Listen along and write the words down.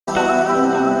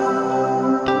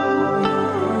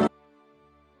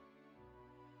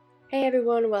Hey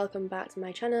everyone, welcome back to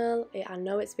my channel. I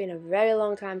know it's been a very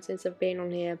long time since I've been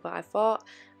on here, but I thought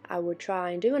I would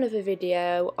try and do another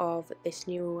video of this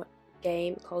new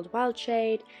game called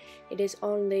Wildshade. It is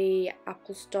on the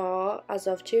Apple Store as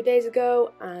of 2 days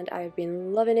ago and I've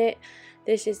been loving it.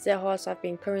 This is the horse I've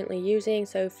been currently using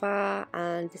so far,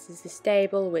 and this is the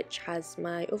stable which has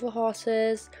my other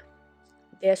horses.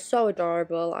 They're so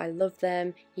adorable, I love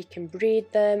them. You can breed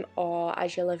them, or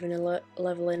as you're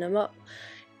leveling them up,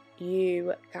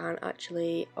 you can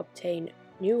actually obtain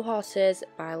new horses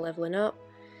by leveling up.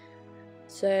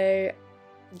 So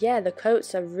yeah, the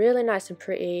coats are really nice and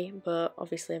pretty, but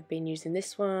obviously I've been using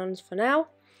this ones for now.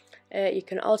 You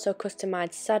can also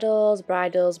customize saddles,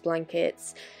 bridles,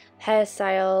 blankets,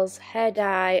 hairstyles, hair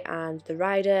dye and the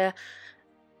rider.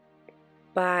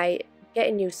 By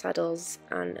getting new saddles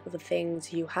and other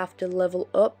things, you have to level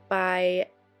up by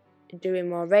doing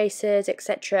more races,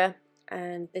 etc.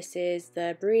 And this is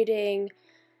the breeding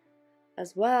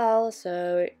as well,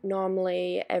 so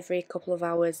normally every couple of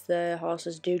hours the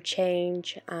horses do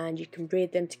change and you can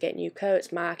breed them to get new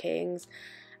coats, markings,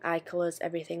 eye colours,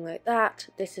 everything like that.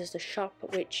 This is the shop,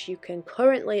 which you can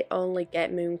currently only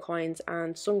get moon coins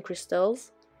and sun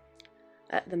crystals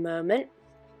at the moment.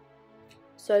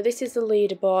 So this is the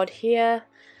leaderboard here.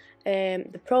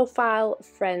 The profile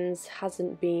friends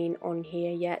hasn't been on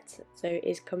here yet, so it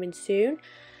is coming soon.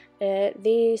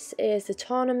 This is the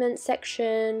tournament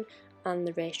section and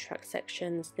the racetrack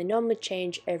sections. They normally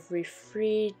change every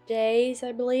 3 days,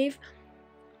 I believe.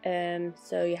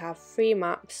 So you have 3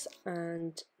 maps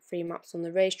and 3 maps on the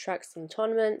racetracks and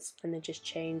tournaments, and they just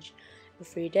change for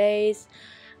 3 days.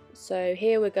 So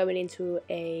here we're going into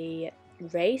a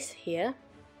race here.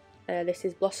 This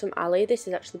is Blossom Alley. This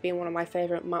has actually been one of my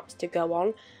favourite maps to go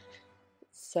on,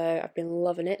 so I've been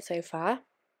loving it so far.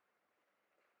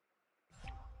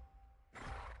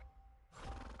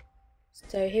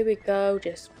 So here we go,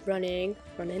 just running,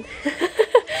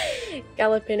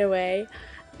 galloping away.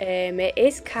 It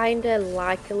is kind of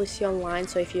like Alicia Online,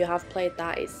 so if you have played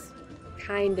that, it's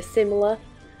kind of similar.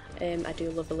 I do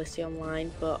love Alicia Online,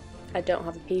 but I don't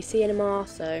have a PC anymore,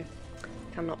 so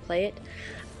I cannot play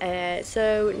it.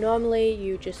 So normally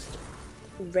you just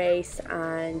race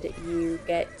and you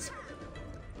get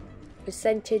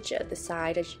percentage at the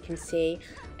side, as you can see.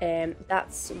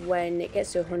 That's when it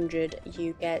gets to 100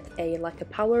 you get like a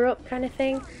power up kind of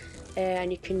thing,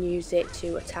 and you can use it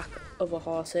to attack other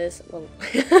horses. Well,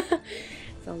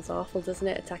 sounds awful, doesn't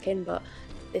it, attacking, but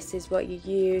this is what you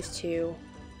use to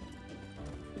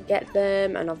get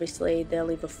them, and obviously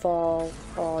they'll either fall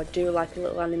or do like a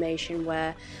little animation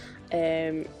where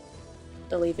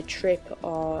they'll either trip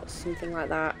or something like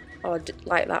that, or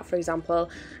like that for example,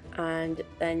 and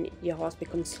then your horse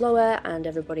becomes slower and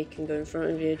everybody can go in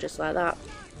front of you just like that.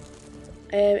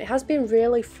 It has been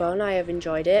really fun, I have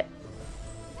enjoyed it.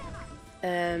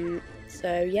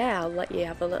 So yeah, I'll let you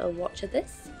have a little watch of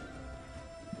this.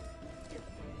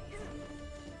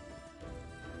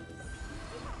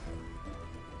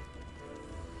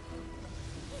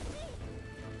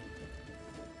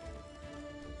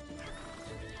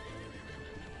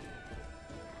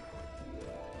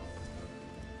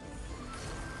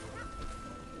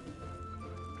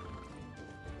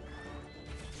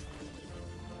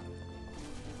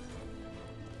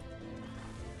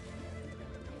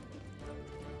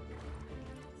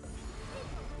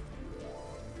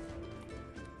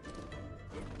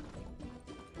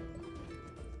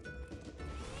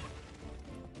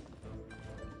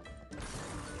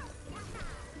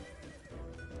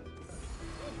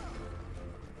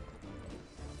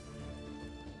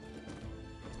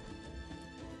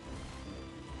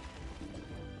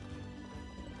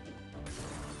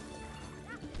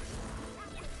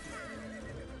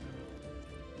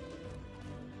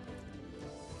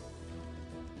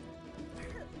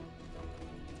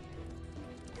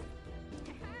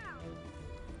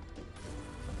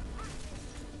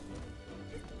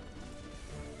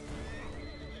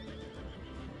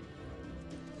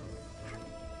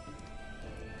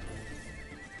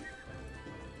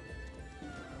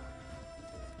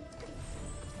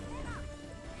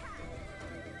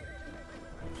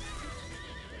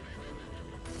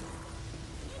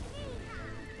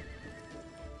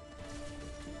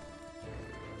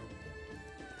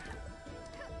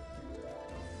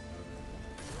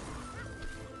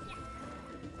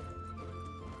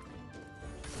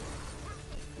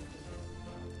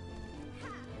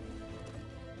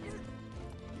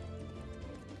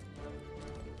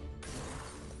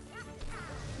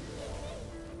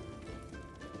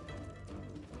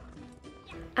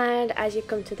 And as you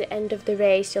come to the end of the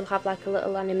race, you'll have like a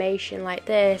little animation like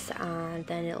this, and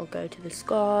then it'll go to the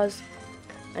scores.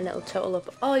 and it'll total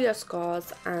up all your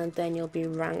scores, and then you'll be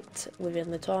ranked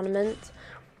within the tournament.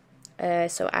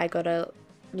 So I got a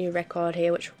new record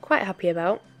here, which I'm quite happy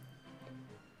about.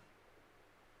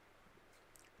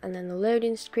 And then the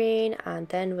loading screen, and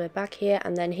then we're back here,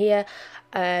 and then here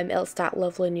it'll start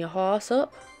leveling your horse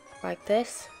up like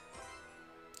this,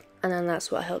 and then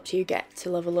that's what helps you get to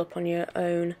level up on your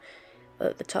own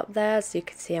at the top there. So you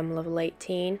can see I'm level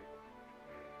 18.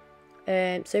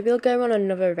 So we'll go on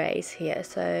another race here.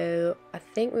 So I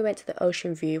think we went to the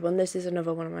Ocean View one. This is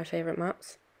another one of my favourite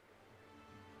maps.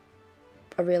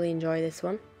 I really enjoy this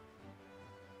one.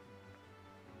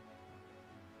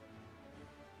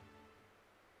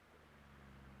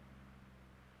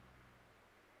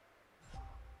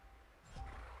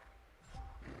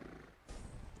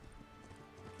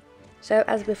 So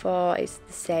as before, it's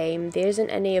the same. There isn't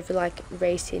any of like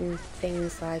racing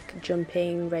things like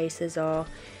jumping races or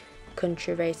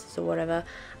country races or whatever.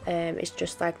 It's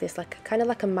just like this, like kind of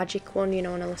like a magic one, you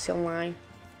know, on Alicia Online.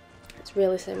 It's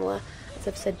really similar, as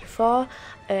I've said before.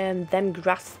 Them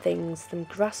grass things, them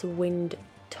grass wind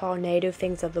tornado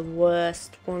things are the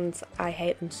worst ones. I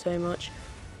hate them so much.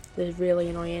 They're really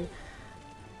annoying.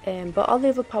 But all the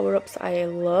other power-ups I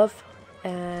love.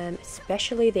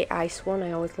 Especially the ice one.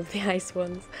 I always love the ice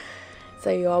ones, so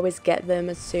you always get them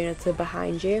as soon as they're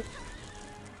behind you.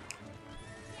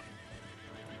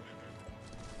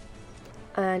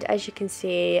 And as you can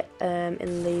see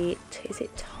in the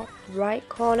top right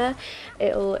corner,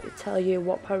 it'll tell you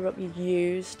what power up you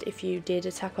used if you did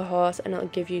attack a horse, and it'll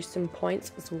give you some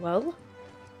points as well.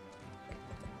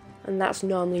 And that's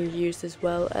normally used as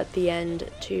well at the end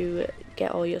to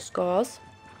get all your scores.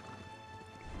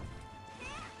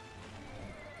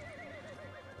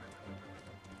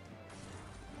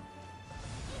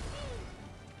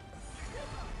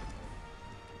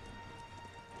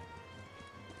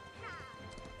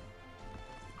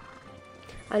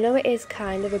 I know it is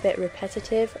kind of a bit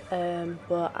repetitive,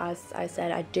 but as I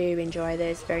said, I do enjoy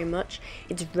this very much.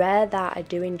 It's rare that I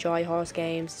do enjoy horse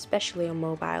games, especially on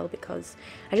mobile, because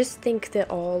I just think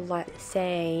they're all like the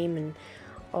same, and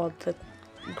or the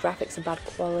graphics are bad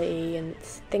quality and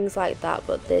things like that.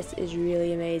 But this is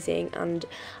really amazing, and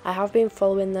I have been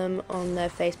following them on their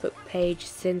Facebook page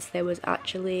since they was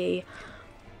actually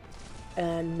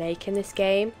making this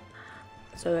game.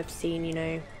 So I've seen, you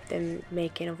know, them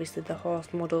making obviously the horse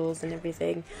models and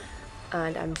everything,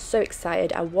 and I'm so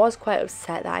excited. I was quite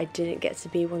upset that I didn't get to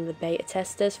be one of the beta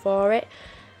testers for it,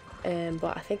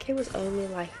 but I think it was only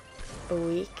like a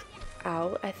week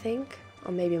out, I think,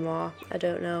 or maybe more, I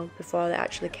don't know, before it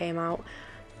actually came out.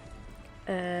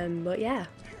 But yeah,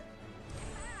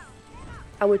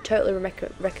 I would totally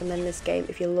recommend this game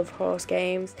if you love horse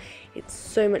games. It's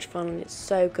so much fun and it's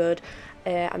so good.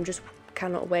 I'm just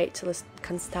cannot wait till I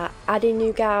can start adding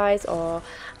new guys or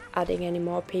adding any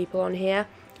more people on here.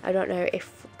 I don't know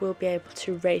if we'll be able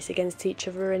to race against each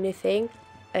other or anything.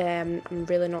 I'm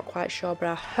really not quite sure, but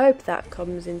I hope that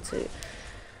comes into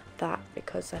that,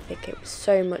 because I think it was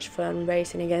so much fun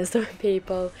racing against other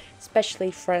people, especially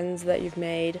friends that you've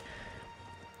made,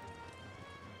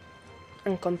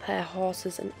 and compare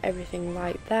horses and everything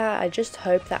like that. I just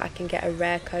hope that I can get a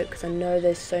rare coat, because I know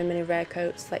there's so many rare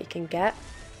coats that you can get.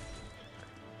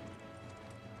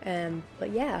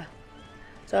 But yeah,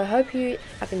 so I hope you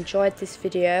have enjoyed this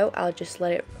video. I'll just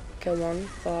let it go on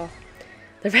for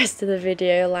the rest of the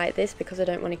video like this, because I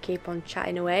don't want to keep on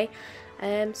chatting away.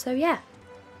 So yeah,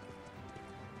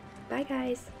 bye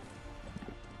guys.